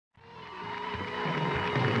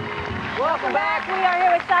Welcome back. We are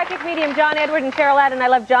here with psychic medium John Edward and Cheryl Ladd, and I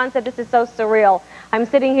love John said this is so surreal. I'm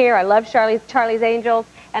sitting here. I love Charlie's Angels,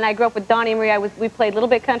 and I grew up with Donnie and Marie. We played a little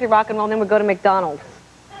bit country rock and roll, and then we'd go to McDonald's.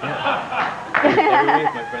 Every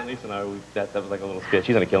week, my friend Lisa and I, that was like a little skit.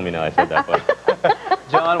 She's going to kill me now I said that, but...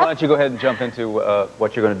 John, why don't you go ahead and jump into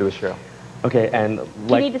what you're going to do with Cheryl. Okay, and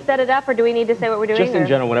do you need to set it up, or do we need to say what we're doing? Just in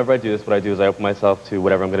general, whenever I do this, what I do is I open myself to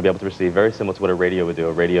whatever I'm going to be able to receive, very similar to what a radio would do.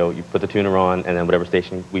 A radio, you put the tuner on, and then whatever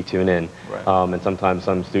station we tune in. Right. And sometimes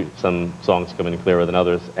some songs come in clearer than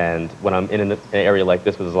others, and when I'm in an area like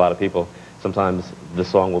this where there's a lot of people, sometimes the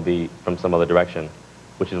song will be from some other direction,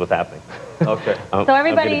 which is what's happening. Okay. So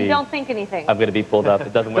everybody don't think anything. I'm going to be pulled up.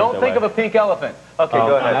 It doesn't work Don't think of a pink elephant. Okay,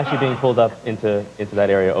 go ahead. I'm actually being pulled up into that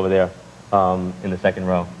area over there, in the second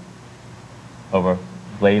row. Over.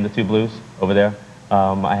 Lady in the two blues, over there.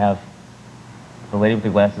 I have the lady with the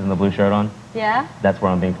glasses and the blue shirt on. Yeah? That's where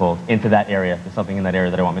I'm being pulled. Into that area. There's something in that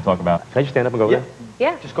area that I want me to talk about. Can I just stand up and go over there?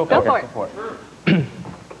 Yeah. Just go for it. Go for it.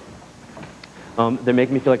 They're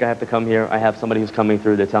making me feel like I have to come here. I have somebody who's coming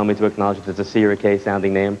through. They're telling me to acknowledge that there's a C or a K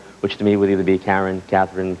sounding name, which to me would either be Karen,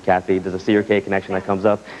 Catherine, Kathy. There's a C or K connection that comes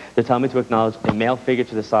up. They're telling me to acknowledge a male figure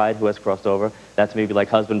to the side who has crossed over. That's maybe like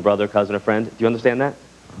husband, brother, cousin, or friend. Do you understand that?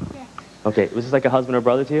 Yes. Okay. Was this like a husband or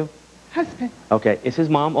brother to you? Husband. Okay. Is his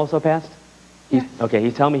mom also passed? Yes. Okay,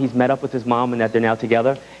 he's telling me he's met up with his mom and that they're now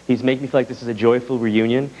together. He's making me feel like this is a joyful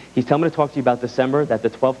reunion. He's telling me to talk to you about December, that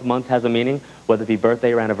the 12th month has a meaning, whether it be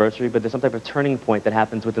birthday or anniversary, but there's some type of turning point that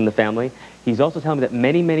happens within the family. He's also telling me that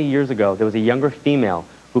many, many years ago, there was a younger female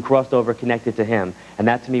who crossed over connected to him, and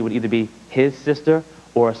that to me would either be his sister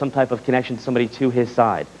or some type of connection to somebody to his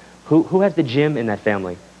side. Who has the Jim in that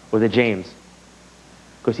family, or the James?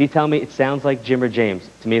 Because he's telling me it sounds like Jim or James.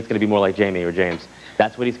 To me, it's going to be more like Jamie or James.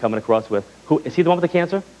 That's what he's coming across with. Who is he, the one with the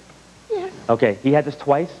cancer? Yes. Okay, he had this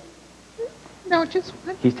twice? No, just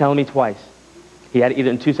one. He's telling me twice. He had it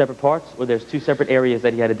either in two separate parts, or there's two separate areas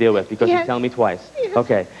that he had to deal with, because he's telling me twice. Yes.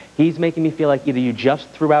 Okay, he's making me feel like either you just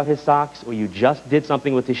threw out his socks, or you just did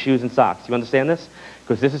something with his shoes and socks. You understand this?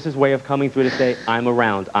 Because this is his way of coming through to say, I'm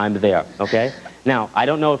around, I'm there, okay? Now, I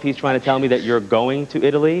don't know if he's trying to tell me that you're going to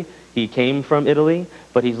Italy. He came from Italy,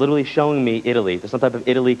 but he's literally showing me Italy. There's some type of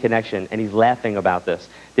Italy connection, and he's laughing about this.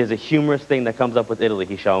 There's a humorous thing that comes up with Italy.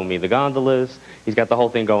 He's showing me the gondolas. He's got the whole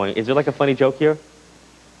thing going. Is there like a funny joke here?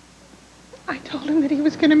 I told him that he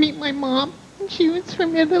was going to meet my mom, and she was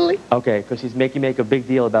from Italy. Okay, because he's making make a big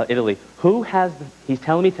deal about Italy. Who has he's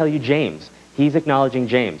telling me tell you James. He's acknowledging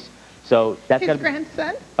James. So that's got His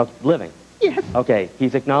grandson? Oh, living. Yes. Okay,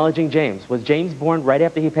 he's acknowledging James. Was James born right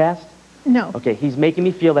after he passed? No. Okay, he's making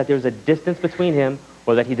me feel that there's a distance between him,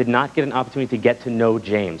 or that he did not get an opportunity to get to know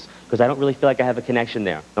James, because I don't really feel like I have a connection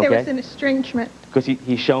there. Okay? There was an estrangement. Because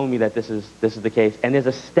he's showing me that this is the case, and there's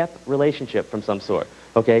a step relationship from some sort.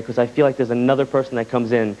 Okay, because I feel like there's another person that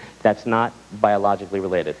comes in that's not biologically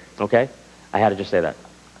related. Okay, I had to just say that.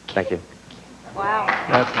 Thank you. Wow.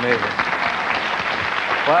 That's amazing.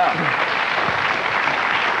 Wow.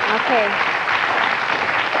 Okay.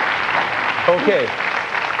 Okay.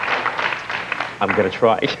 I'm gonna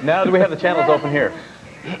try. Now do we have the channels open here?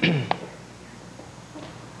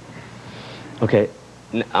 Okay,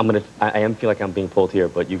 I am feel like I'm being pulled here,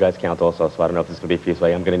 but you guys count also, so I don't know if this is gonna be for you, so I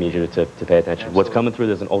am gonna need you to pay attention. Absolutely. What's coming through,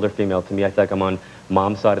 there's an older female. To me, I feel like I'm on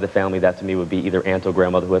mom's side of the family. That to me would be either aunt or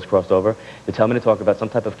grandmother who has crossed over. They tell me to talk about some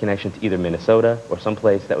type of connection to either Minnesota or some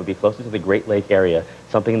place that would be closer to the Great Lake area,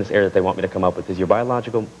 something in this area that they want me to come up with. Is your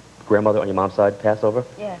biological grandmother on your mom's side passed over?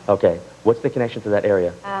 Yes. Okay, what's the connection to that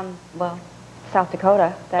area? Well, South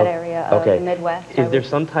Dakota, that area of the Midwest. Is there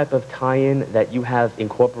some type of tie-in that you have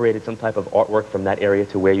incorporated some type of artwork from that area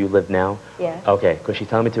to where you live now? Yes. Okay, because she's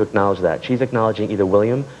telling me to acknowledge that. She's acknowledging either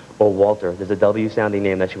William or Walter. There's a W-sounding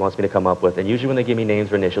name that she wants me to come up with, and usually when they give me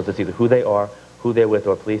names or initials, it's either who they are, who they're with,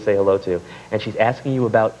 or please say hello to. And she's asking you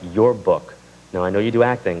about your book. Now, I know you do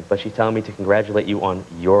acting, but she's telling me to congratulate you on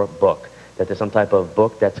your book, that there's some type of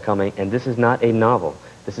book that's coming, and this is not a novel.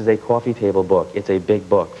 This is a coffee table book. It's a big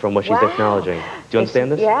book from what she's acknowledging. Do you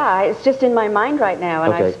understand this? Yeah, it's just in my mind right now,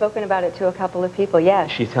 and Okay. I've spoken about it to a couple of people,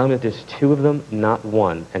 yes. She's telling me that there's two of them, not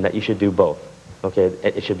one, and that you should do both. Okay,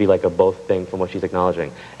 it should be like a both thing from what she's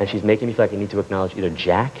acknowledging. And she's making me feel like I need to acknowledge either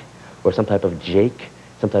Jack or some type of Jake,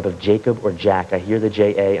 some type of Jacob or Jack. I hear the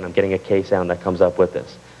J-A, and I'm getting a K sound that comes up with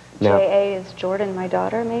this. Now, J.A. is Jordan, my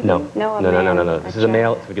daughter, maybe? No. No, a No. man. This is a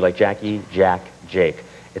male. It's going to be like Jackie, Jack, Jake.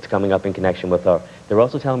 It's coming up in connection with her. They're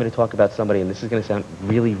also telling me to talk about somebody, and this is going to sound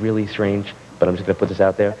really, really strange, but I'm just going to put this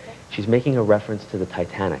out there. She's making a reference to the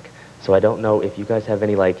Titanic. So I don't know if you guys have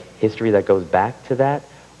any, like, history that goes back to that,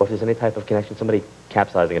 or if there's any type of connection, somebody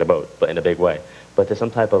capsizing in a boat, but in a big way. but there's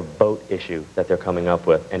some type of boat issue that they're coming up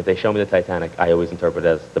with. And if they show me the Titanic, I always interpret it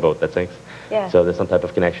as the boat that sinks. Yeah. So there's some type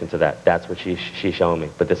of connection to that. That's what she's showing me.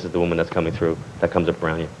 But this is the woman that's coming through, that comes up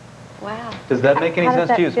around you. Wow. Does that make any How does sense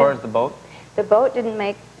that to you as far feel? as the boat? The boat didn't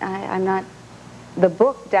make, I'm not, the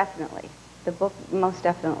book definitely. The book most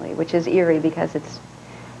definitely, which is eerie because it's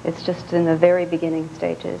just in the very beginning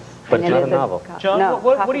stages. But And it's it not a is novel. John, No,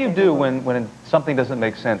 what do you do complicated. when something doesn't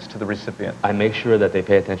make sense to the recipient? I make sure that they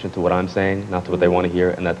pay attention to what I'm saying, not to what they want to hear,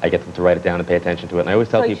 and that I get them to write it down and pay attention to it. And I always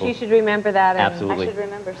tell So people... she should remember that. And Absolutely. I should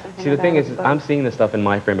remember something See, the thing about is, the boat. I'm seeing this stuff in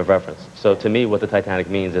my frame of reference. So to me, what the Titanic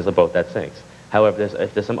means is a boat that sinks. However,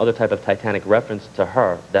 if there's some other type of Titanic reference to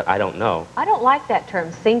her that I don't know... I don't like that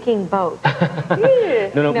term, sinking boat.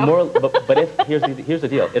 No, more, but here's the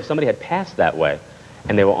deal. If somebody had passed that way,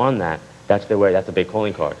 and they were on that, that's their way, that's a big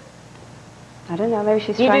calling card. I don't know, maybe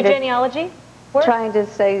she's Do you trying do to, genealogy? Work? trying to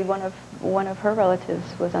say one of her relatives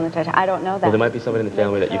was on the Titanic. I don't know that. Well, there might be somebody in the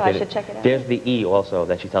family Maybe that you so. I did. should check it out. There's the E also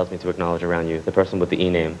that she tells me to acknowledge around you, the person with the E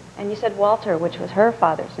name. And you said Walter, which was her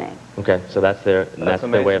father's name. Okay, so that's their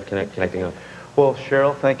way of connecting up. Well,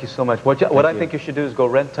 Cheryl, thank you so much. What I think you should do is go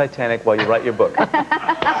rent Titanic while you write your book.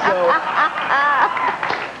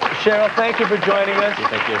 Cheryl, thank you for joining us.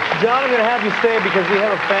 Thank you. John, I'm going to have you stay because we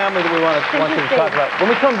have a family that we want you to talk about. When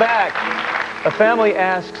we come back, a family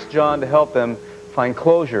asks John to help them find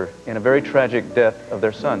closure in a very tragic death of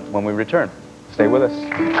their son. When we return, stay with us.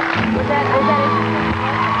 Was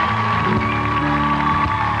that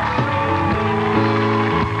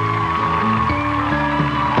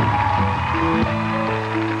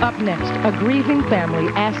Up next, a grieving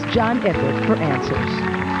family asks John Edward for answers.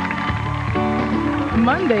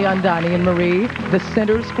 Monday on Donnie and Marie, the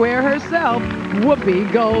center square herself,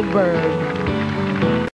 Whoopi Goldberg.